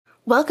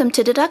Welcome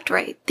to Deduct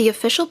Right, the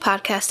official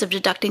podcast of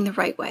Deducting the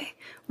Right Way.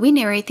 We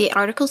narrate the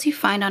articles you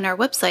find on our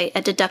website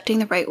at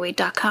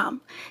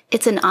deductingtherightway.com.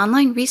 It's an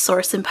online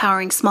resource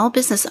empowering small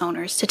business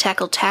owners to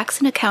tackle tax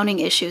and accounting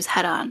issues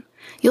head-on.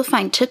 You'll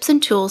find tips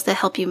and tools that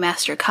help you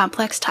master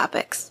complex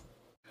topics.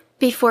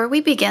 Before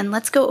we begin,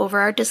 let's go over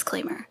our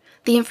disclaimer.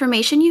 The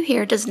information you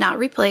hear does not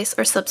replace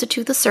or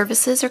substitute the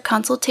services or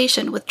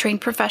consultation with trained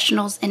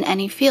professionals in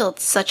any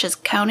fields such as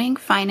accounting,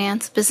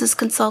 finance, business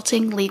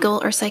consulting, legal,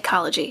 or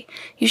psychology.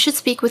 You should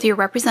speak with your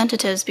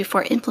representatives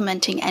before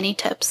implementing any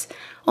tips.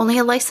 Only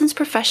a licensed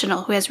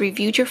professional who has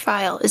reviewed your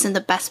file is in the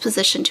best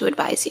position to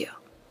advise you.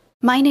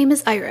 My name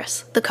is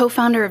Iris, the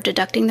co-founder of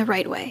Deducting the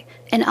Right Way,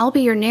 and I'll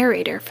be your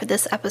narrator for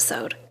this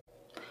episode.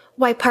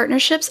 Why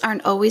partnerships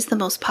aren't always the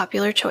most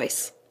popular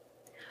choice.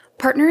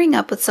 Partnering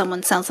up with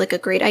someone sounds like a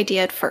great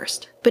idea at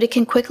first, but it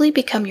can quickly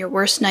become your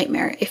worst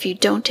nightmare if you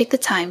don't take the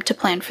time to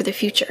plan for the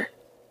future.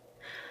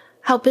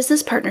 How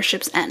business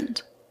partnerships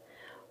end.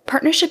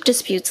 Partnership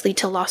disputes lead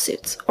to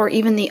lawsuits, or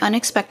even the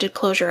unexpected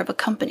closure of a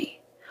company.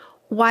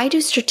 Why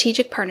do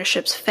strategic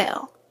partnerships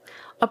fail?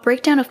 A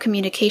breakdown of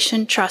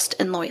communication, trust,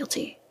 and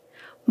loyalty.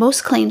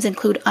 Most claims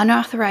include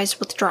unauthorized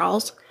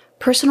withdrawals,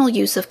 personal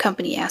use of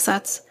company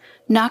assets,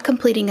 not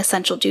completing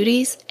essential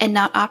duties, and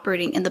not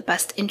operating in the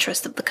best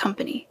interest of the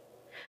company.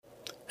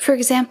 For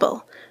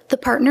example, the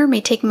partner may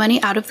take money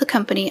out of the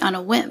company on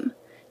a whim,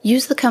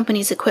 use the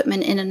company's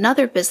equipment in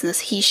another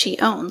business he/she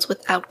owns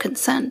without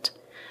consent,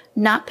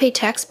 not pay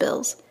tax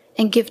bills,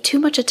 and give too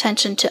much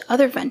attention to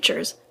other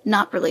ventures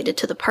not related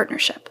to the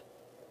partnership.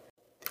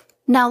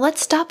 Now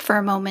let's stop for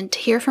a moment to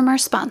hear from our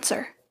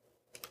sponsor.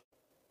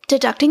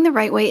 Deducting the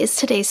Right Way is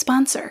today's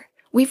sponsor.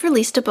 We've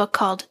released a book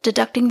called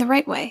Deducting the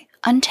Right Way,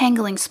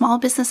 Untangling Small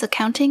Business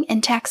Accounting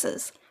and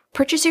Taxes.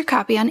 Purchase your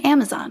copy on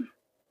Amazon.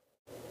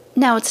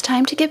 Now it's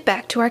time to get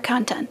back to our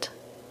content.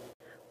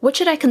 What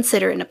should I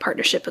consider in a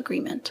partnership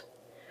agreement?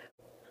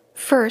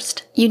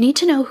 First, you need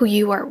to know who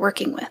you are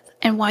working with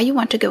and why you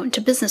want to go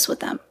into business with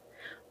them.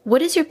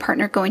 What is your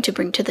partner going to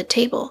bring to the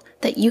table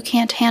that you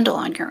can't handle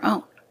on your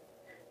own?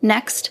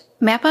 Next,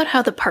 map out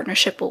how the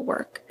partnership will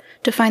work.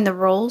 Define the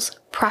roles,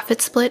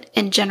 profit split,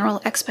 and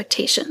general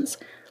expectations.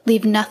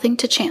 Leave nothing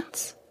to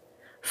chance.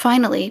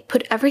 Finally,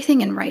 put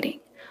everything in writing.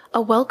 A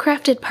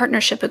well-crafted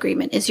partnership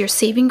agreement is your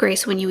saving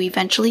grace when you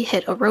eventually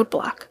hit a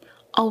roadblock.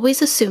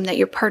 Always assume that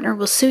your partner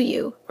will sue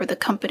you or the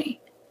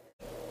company.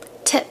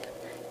 Tip: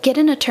 get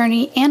an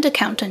attorney and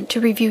accountant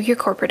to review your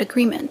corporate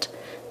agreement.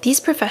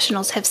 These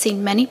professionals have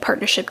seen many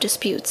partnership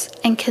disputes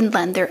and can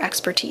lend their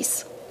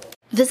expertise.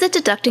 Visit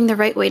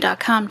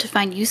deductingtherightway.com to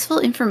find useful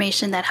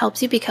information that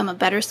helps you become a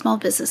better small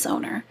business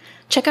owner.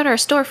 Check out our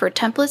store for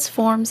templates,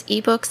 forms,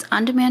 ebooks,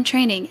 on-demand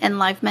training, and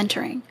live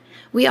mentoring.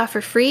 We offer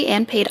free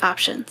and paid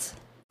options.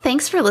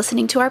 Thanks for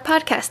listening to our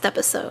podcast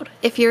episode.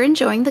 If you're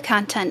enjoying the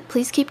content,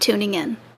 please keep tuning in.